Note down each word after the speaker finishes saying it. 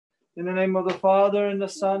In the name of the Father, and the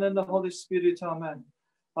Son, and the Holy Spirit. Amen.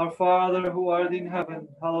 Our Father, who art in heaven,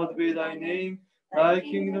 hallowed be thy name. Thy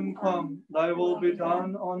kingdom come, thy will be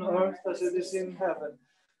done on earth as it is in heaven.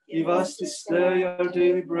 Give us this day our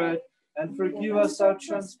daily bread, and forgive us our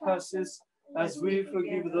trespasses, as we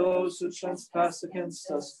forgive those who trespass against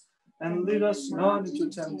us. And lead us not into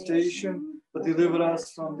temptation, but deliver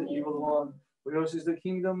us from the evil one. For yours is the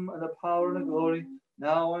kingdom, and the power, and the glory,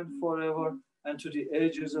 now and forever, and to the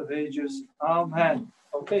ages of ages. Amen.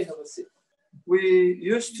 Okay, have a seat. We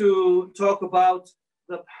used to talk about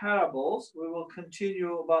the parables. We will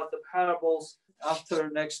continue about the parables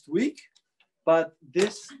after next week. But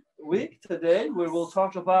this week, today, we will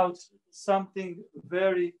talk about something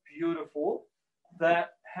very beautiful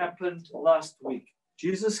that happened last week.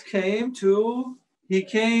 Jesus came to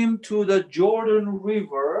the Jordan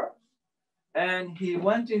River, and he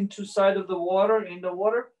went into side of the water, in the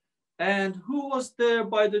water. And who was there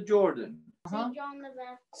by the Jordan? St. John the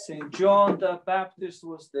Baptist. St. John the Baptist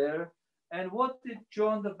was there. And what did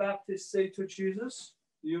John the Baptist say to Jesus?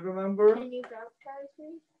 Do you remember? Can you baptize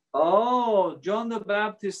me? Oh, John the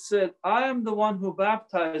Baptist said, I am the one who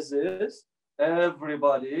baptizes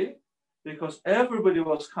everybody, because everybody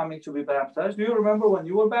was coming to be baptized. Do you remember when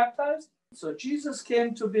you were baptized? So Jesus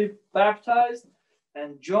came to be baptized,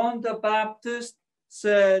 and John the Baptist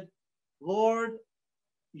said, Lord,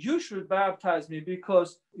 you should baptize me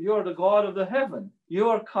because you're the God of the heaven. You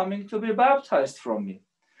are coming to be baptized from me.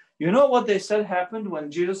 You know what they said happened when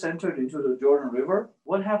Jesus entered into the Jordan River?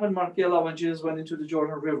 What happened, Markela, when Jesus went into the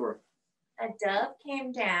Jordan River? A dove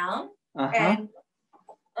came down, and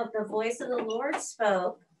the voice of the Lord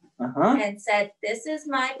spoke and said, this is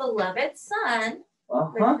my beloved Son,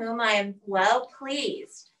 with whom I am well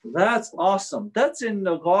pleased. That's awesome. That's in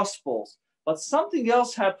the Gospels. But something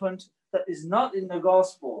else happened that is not in the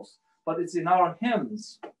Gospels, but it's in our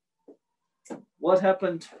hymns. What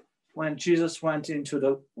happened when Jesus went into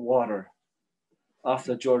the water of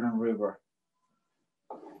the Jordan River?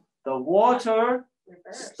 The water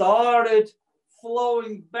started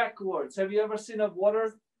flowing backwards. Have you ever seen a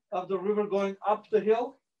water of the river going up the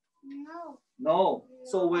hill? No.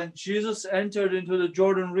 So when Jesus entered into the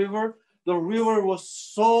Jordan River, the river was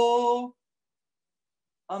so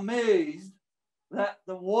amazed that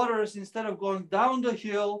the waters, instead of going down the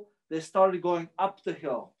hill, they started going up the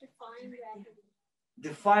hill.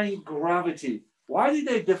 Defying gravity. Why did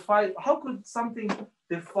they defy? How could something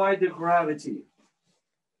defy the gravity?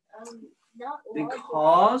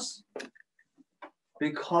 Because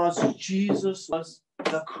Jesus was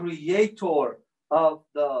the creator of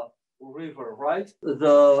the river, right?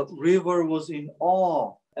 The river was in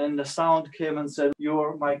awe, and the sound came and said,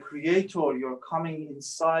 you're my creator, you're coming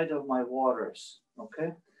inside of my waters.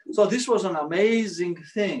 Okay, so this was an amazing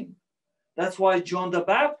thing. That's why John the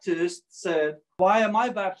Baptist said, why am I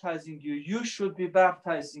baptizing you? You should be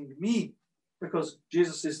baptizing me, because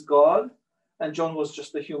Jesus is God and John was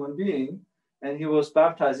just a human being, and he was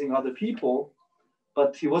baptizing other people,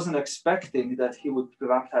 but he wasn't expecting that he would be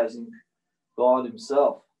baptizing God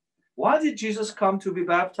himself. Why did Jesus come to be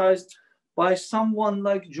baptized by someone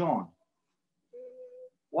like John?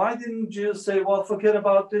 Why didn't Jesus say, well, forget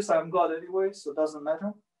about this, I'm God anyway, so it doesn't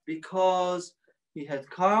matter? Because he had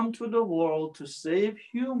come to the world to save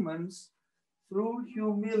humans through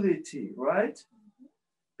humility, right?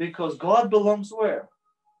 Because God belongs where?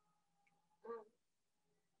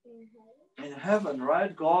 In heaven,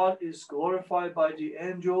 right? God is glorified by the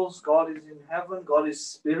angels. God is in heaven. God is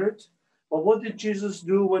spirit. But what did Jesus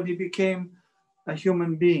do when he became a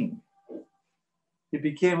human being? He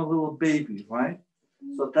became a little baby, right?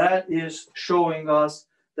 So that is showing us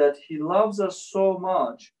that he loves us so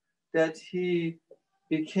much that he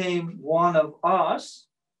became one of us,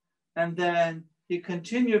 and then he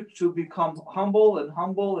continued to become humble and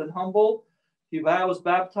humble and humble. He was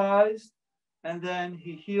baptized, and then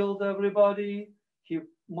he healed everybody. He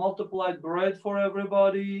multiplied bread for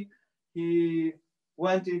everybody. He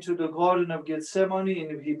went into the Garden of Gethsemane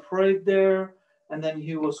and he prayed there, and then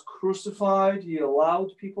he was crucified. He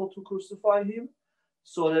allowed people to crucify him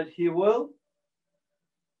so that he will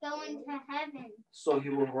go into heaven. So he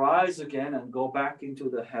will rise again and go back into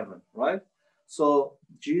the heaven, right? So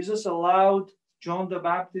Jesus allowed John the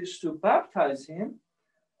Baptist to baptize him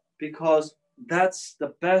because that's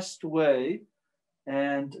the best way,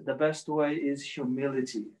 and the best way is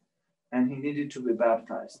humility, and he needed to be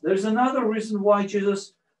baptized. There's another reason why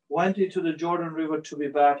Jesus went into the Jordan River to be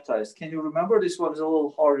baptized. Can you remember? This one is a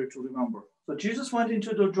little harder to remember. So Jesus went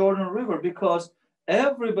into the Jordan River because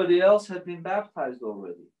everybody else had been baptized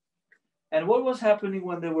already. And what was happening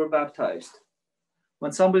when they were baptized?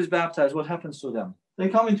 When somebody's baptized, what happens to them? They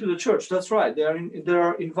come into the church. That's right. They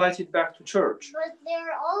are invited back to church. But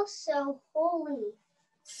they're also holy.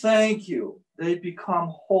 Thank you. They become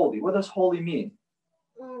holy. What does holy mean?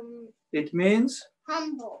 It means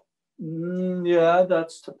humble. Yeah,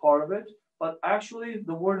 that's the part of it. But actually,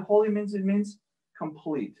 the word holy means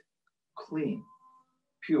complete, clean,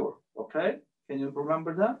 pure. Okay? Can you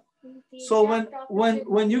remember that? So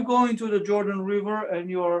when you go into the Jordan River and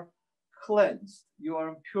you're cleansed, you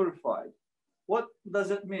are purified. What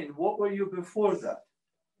does it mean? What were you before that?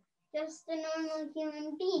 Just a normal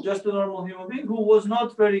human being. Just a normal human being who was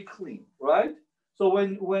not very clean, right? So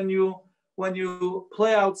when you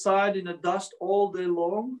play outside in the dust all day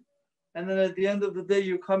long, and then at the end of the day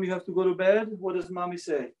you have to go to bed, what does mommy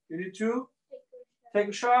say? You need to take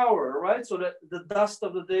a shower, right? So that the dust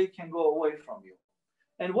of the day can go away from you.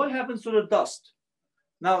 And what happens to the dust?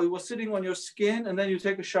 Now, it was sitting on your skin, and then you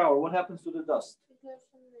take a shower. What happens to the dust?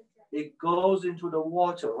 It goes into the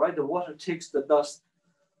water, right? The water takes the dust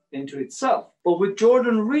into itself. But with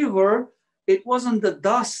Jordan River, it wasn't the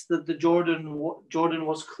dust that the Jordan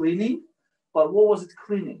was cleaning, but what was it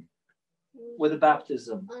cleaning with the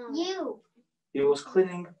baptism? It was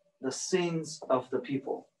cleaning the sins of the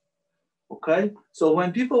people. Okay? So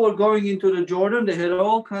when people were going into the Jordan, they had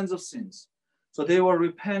all kinds of sins. So they were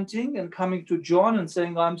repenting and coming to John and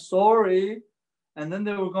saying, I'm sorry. And then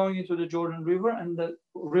they were going into the Jordan River, and the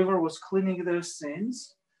river was cleaning their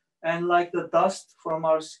sins. And like the dust from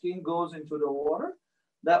our skin goes into the water,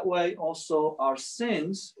 that way also our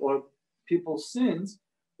sins, or people's sins,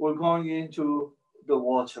 were going into the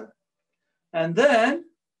water. And then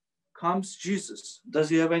comes Jesus. Does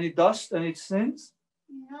he have any dust, any sins?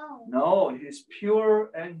 No. No, he's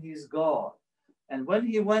pure and he's God. And when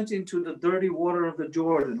he went into the dirty water of the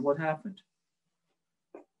Jordan, what happened?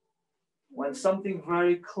 When something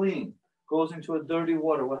very clean goes into a dirty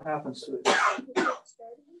water, what happens to it?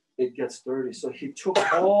 It gets dirty. So he took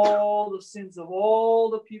all the sins of all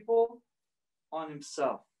the people on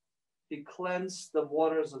himself. He cleansed the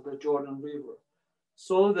waters of the Jordan River.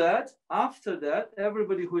 So that after that,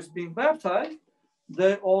 everybody who is being baptized,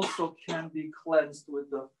 they also can be cleansed with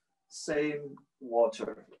the same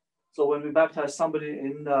water. So when we baptize somebody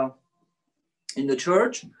in the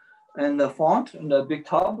church, and the font, in the big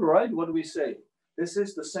tub, right? What do we say? This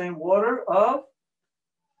is the same water of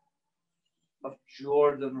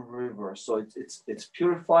Jordan River. So it's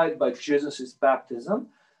purified by Jesus' baptism,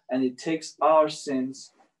 and it takes our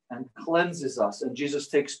sins and cleanses us. And Jesus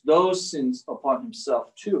takes those sins upon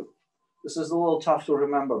himself too. This is a little tough to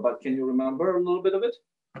remember, but can you remember a little bit of it?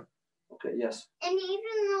 Okay, yes. And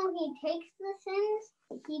even though he takes the sins,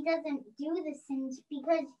 he doesn't do the sins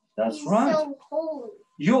because he's right. So holy.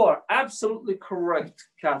 You are absolutely correct,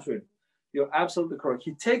 Catherine. You're absolutely correct.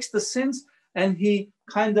 He takes the sins and he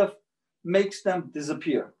kind of makes them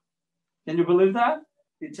disappear. Can you believe that?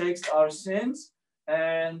 He takes our sins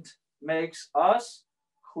and makes us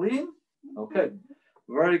clean. Okay,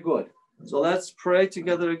 very good. So let's pray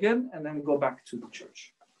together again and then go back to the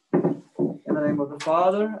church. In the name of the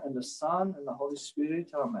Father, and the Son, and the Holy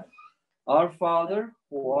Spirit, amen. Our Father,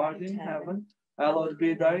 who art in heaven, hallowed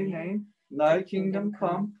be thy name. Thy kingdom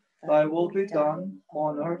come, thy will be done,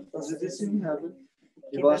 on earth as it is in heaven.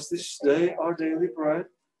 Give us this day our daily bread,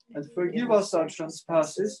 and forgive us our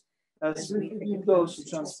trespasses, as we forgive those who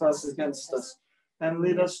trespass against us. And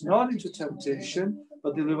lead us not into temptation,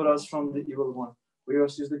 but deliver us from the evil one. For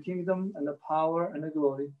yours is the kingdom, and the power, and the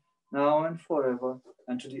glory, now and forever,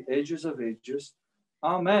 and to the ages of ages.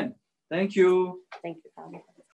 Amen. Thank you. Thank you, Father.